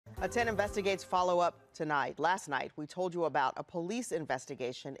A 10 Investigates follow-up tonight. Last night, we told you about a police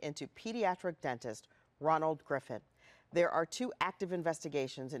investigation into pediatric dentist Ronald Griffin. There are 2 active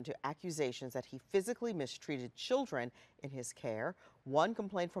investigations into accusations that he physically mistreated children in his care. One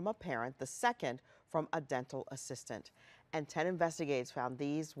complaint from a parent, the second from a dental assistant. And 10 Investigates found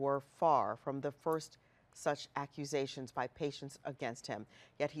these were far from the first such accusations by patients against him.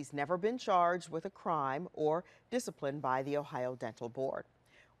 Yet he's never been charged with a crime or disciplined by the Ohio Dental Board.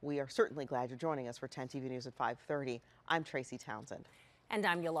 We are certainly glad you're joining us for 10 TV News at 5:30. I'm Tracy Townsend. And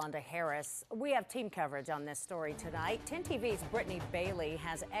I'm Yolanda Harris. We have team coverage on this story tonight. 10 TV's Brittany Bailey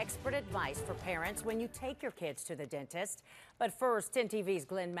has expert advice for parents when you take your kids to the dentist. But first, 10 TV's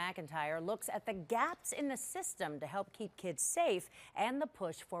Glenn McIntyre looks at the gaps in the system to help keep kids safe and the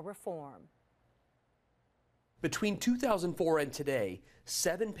push for reform. Between 2004 and today,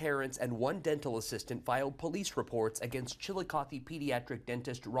 7 parents and 1 dental assistant filed police reports against Chillicothe pediatric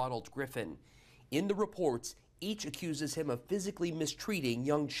dentist Ronald Griffin. In the reports, each accuses him of physically mistreating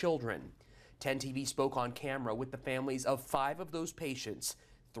young children. 10 TV spoke on camera with the families of 5 of those patients,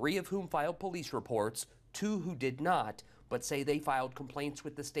 3 of whom filed police reports, 2 who did not, but say they filed complaints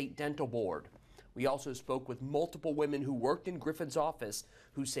with the state dental board. We also spoke with multiple women who worked in Griffin's office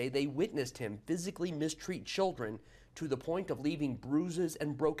who say they witnessed him physically mistreat children to the point of leaving bruises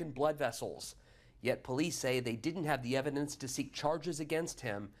and broken blood vessels. Yet police say they didn't have the evidence to seek charges against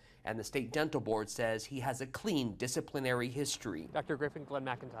him, and the state dental board says he has a clean disciplinary history. Dr. Griffin, Glenn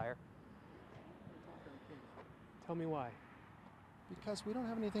McIntyre. Tell me why. Because we don't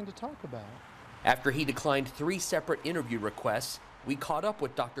have anything to talk about. After he declined 3 separate interview requests, we caught up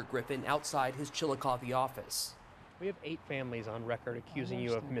with Dr. Griffin outside his Chillicothe office. We have 8 families on record accusing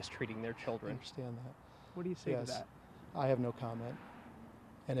you of mistreating their children. I understand that. What do you say to that? I have no comment.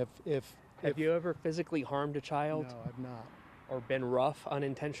 And Have you ever physically harmed a child? No, I've not. Or been rough,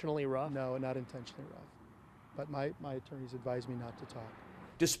 unintentionally rough? No, not intentionally rough. But my attorneys advised me not to talk.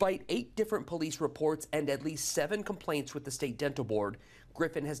 Despite 8 different police reports and at least 7 complaints with the state dental board,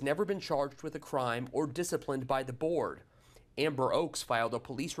 Griffin has never been charged with a crime or disciplined by the board. Amber Oaks filed a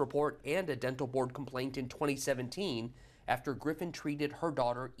police report and a dental board complaint in 2017 after Griffin treated her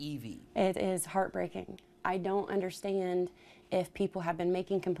daughter Evie. It is heartbreaking. I don't understand if people have been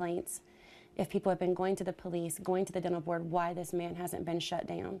making complaints, if people have been going to the police, going to the dental board, why this man hasn't been shut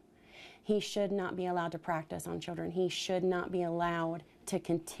down. He should not be allowed to practice on children. He should not be allowed to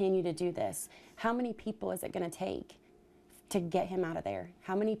continue to do this. How many people is it going to take to get him out of there?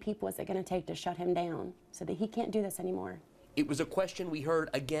 How many people is it going to take to shut him down so that he can't do this anymore? It was a question we heard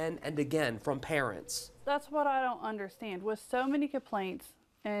again and again from parents. That's what I don't understand. With so many complaints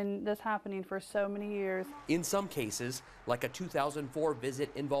and this happening for so many years. In some cases, like a 2004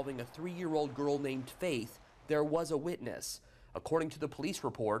 visit involving a 3-year-old girl named Faith, there was a witness. According to the police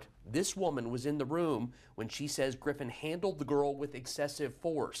report, this woman was in the room when she says Griffin handled the girl with excessive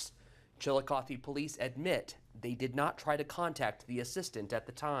force. Chillicothe police admit they did not try to contact the assistant at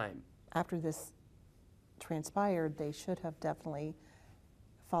the time. After this transpired, they should have definitely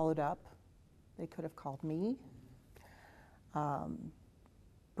followed up. They could have called me.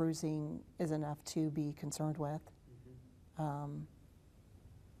 Bruising is enough to be concerned with.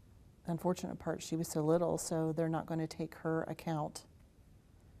 Unfortunate part, she was so little, so they're not going to take her account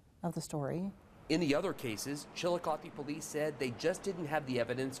of the story. In the other cases, Chillicothe police said they just didn't have the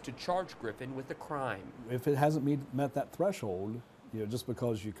evidence to charge Griffin with a crime. If it hasn't met that threshold, just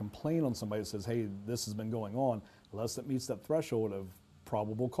because you complain on somebody that says, hey, this has been going on, unless it meets that threshold of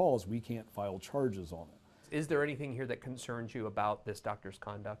probable cause, we can't file charges on it. Is there anything here that concerns you about this doctor's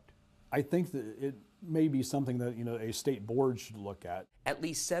conduct? I think that it may be something that a state board should look at. At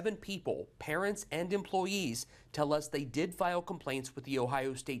least 7 people, parents and employees, tell us they did file complaints with the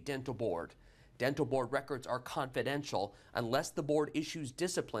Ohio State Dental Board. Dental board records are confidential unless the board issues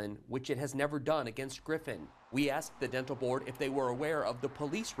discipline, which it has never done against Griffin. We asked the dental board if they were aware of the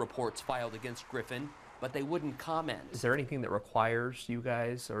police reports filed against Griffin, but they wouldn't comment. Is there anything that requires you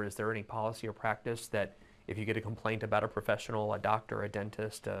guys, or is there any policy or practice that if you get a complaint about a professional, a doctor, a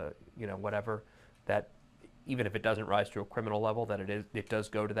dentist, whatever, that even if it doesn't rise to a criminal level, that it does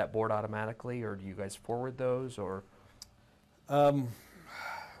go to that board automatically, or do you guys forward those, or?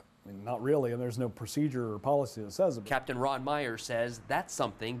 Not really, and there's no procedure or policy that says it. Captain Ron Myers says that's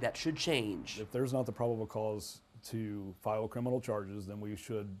something that should change. If there's not the probable cause to file criminal charges, then we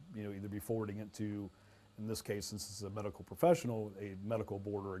should, either be forwarding it to, in this case, since it's a medical professional, a medical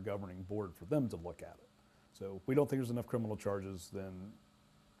board or a governing board for them to look at it. So if we don't think there's enough criminal charges, then,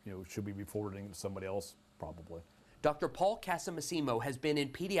 should we be forwarding it to somebody else? Probably. Dr. Paul Casamassimo has been in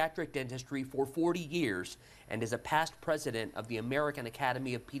pediatric dentistry for 40 years and is a past president of the American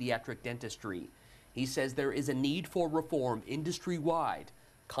Academy of Pediatric Dentistry. He says there is a need for reform industry-wide,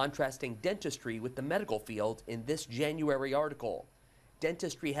 contrasting dentistry with the medical field in this January article.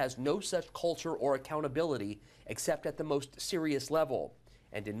 Dentistry has no such culture or accountability except at the most serious level.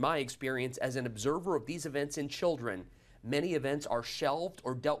 And in my experience as an observer of these events in children, many events are shelved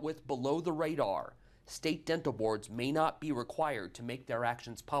or dealt with below the radar. State dental boards may not be required to make their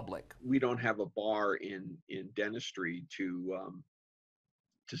actions public. We don't have a bar in dentistry to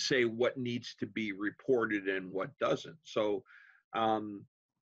say what needs to be reported and what doesn't. So,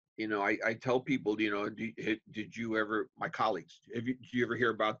 you know, I tell people, you know, did you ever, my colleagues, did you ever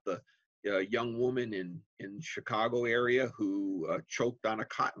hear about the young woman in Chicago area who choked on a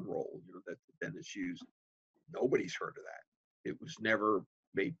cotton roll, you know, that the dentist used? Nobody's heard of that. It was never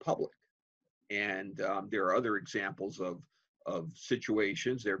made public. And there are other examples of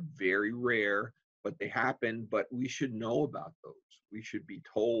situations. They're very rare, but they happen. But we should know about those. We should be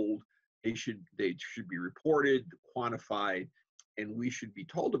told. They should be reported, quantified, and we should be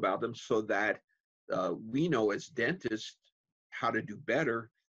told about them so that we know as dentists how to do better,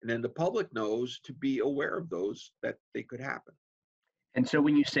 and then the public knows to be aware of those, that they could happen. And so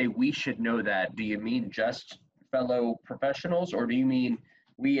when you say we should know that, do you mean just fellow professionals, or do you mean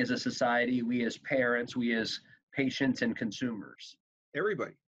we as a society, we as parents, we as patients and consumers?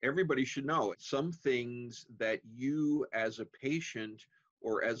 Everybody should know. Some things that you as a patient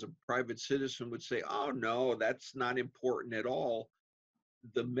or as a private citizen would say, oh no, that's not important at all.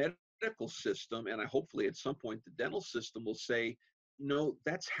 The medical system, and hopefully at some point the dental system, will say, no,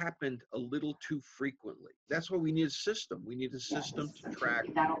 that's happened a little too frequently. That's why we need a system. We need a system to track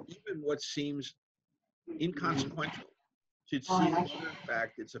even what seems inconsequential. To see whether in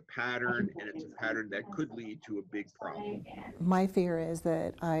fact it's a pattern, and it's a pattern that could lead to a big problem. My fear is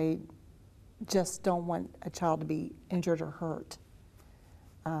that I just don't want a child to be injured or hurt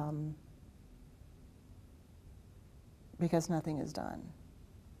because nothing is done.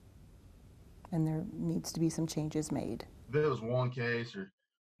 And there needs to be some changes made. If it was one case or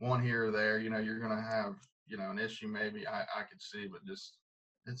one here or there, you know, you're going to have, you know, an issue maybe, I could see, but just,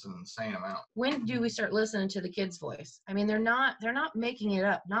 it's an insane amount. When do we start listening to the kid's voice? I mean, they're not making it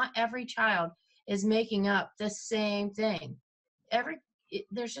up. Not every child is making up the same thing.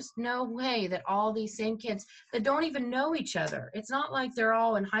 There's just no way that all these same kids that don't even know each other. It's not like they're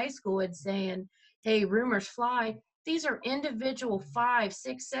all in high school and saying, hey, rumors fly. These are individual 5,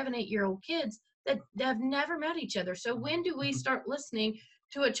 6, 7, 8-year-old kids that have never met each other. So when do we start listening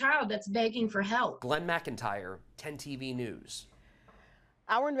to a child that's begging for help? Glenn McIntyre, 10 TV News.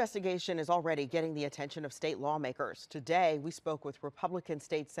 Our investigation is already getting the attention of state lawmakers. Today, we spoke with Republican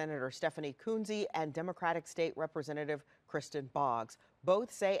State Senator Stephanie Coonsey and Democratic State Representative Kristen Boggs.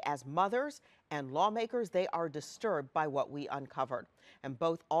 Both say as mothers and lawmakers, they are disturbed by what we uncovered. And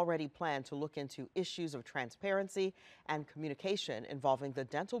both already plan to look into issues of transparency and communication involving the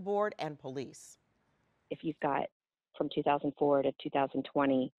dental board and police. If you've got from 2004 to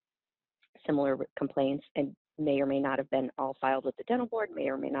 2020 similar complaints, and may or may not have been all filed with the dental board, may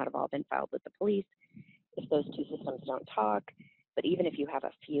or may not have all been filed with the police, if those two systems don't talk. But even if you have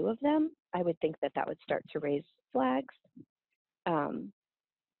a few of them, I would think that would start to raise flags. And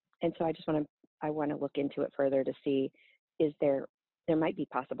so I want to look into it further to see, there might be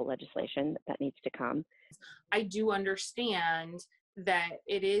possible legislation that needs to come. I do understand that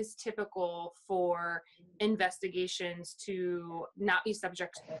it is typical for investigations to not be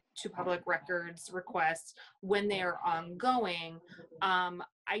subject to public records requests when they are ongoing.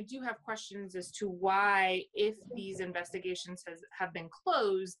 I do have questions as to why, if these investigations have been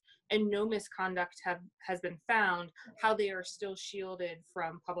closed and no misconduct has been found, how they are still shielded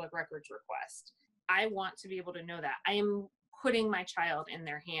from public records requests. I want to be able to know that. I am putting my child in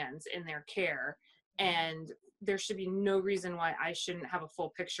their hands, in their care, and there should be no reason why I shouldn't have a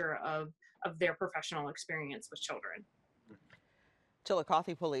full picture of their professional experience with children.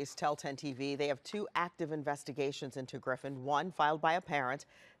 Chillicothe police tell 10 TV they have 2 active investigations into Griffin, one filed by a parent,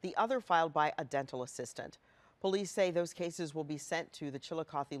 the other filed by a dental assistant. Police say those cases will be sent to the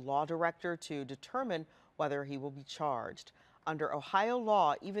Chillicothe law director to determine whether he will be charged. Under Ohio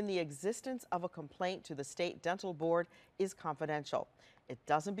law, even the existence of a complaint to the state dental board is confidential. It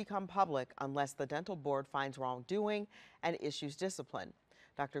doesn't become public unless the dental board finds wrongdoing and issues discipline.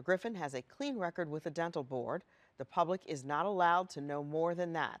 Dr. Griffin has a clean record with the dental board. The public is not allowed to know more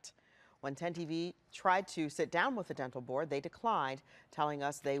than that. When 10 TV tried to sit down with the dental board, they declined, telling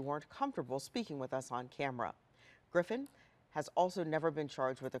us they weren't comfortable speaking with us on camera. Griffin has also never been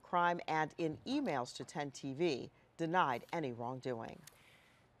charged with a crime, and in emails to 10 TV, denied any wrongdoing.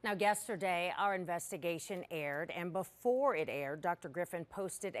 Now, yesterday, our investigation aired, and before it aired, Dr. Griffin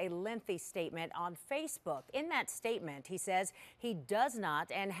posted a lengthy statement on Facebook. In that statement, he says he does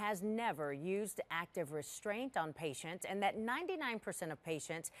not and has never used active restraint on patients, and that 99% of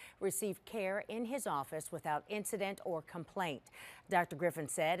patients receive care in his office without incident or complaint. Dr. Griffin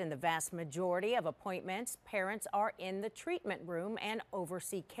said in the vast majority of appointments, parents are in the treatment room and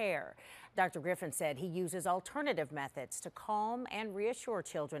oversee care. Dr. Griffin said he uses alternative methods to calm and reassure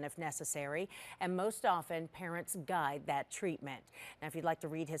children if necessary, and most often parents guide that treatment. Now, if you'd like to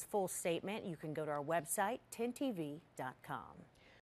read his full statement, you can go to our website, 10tv.com.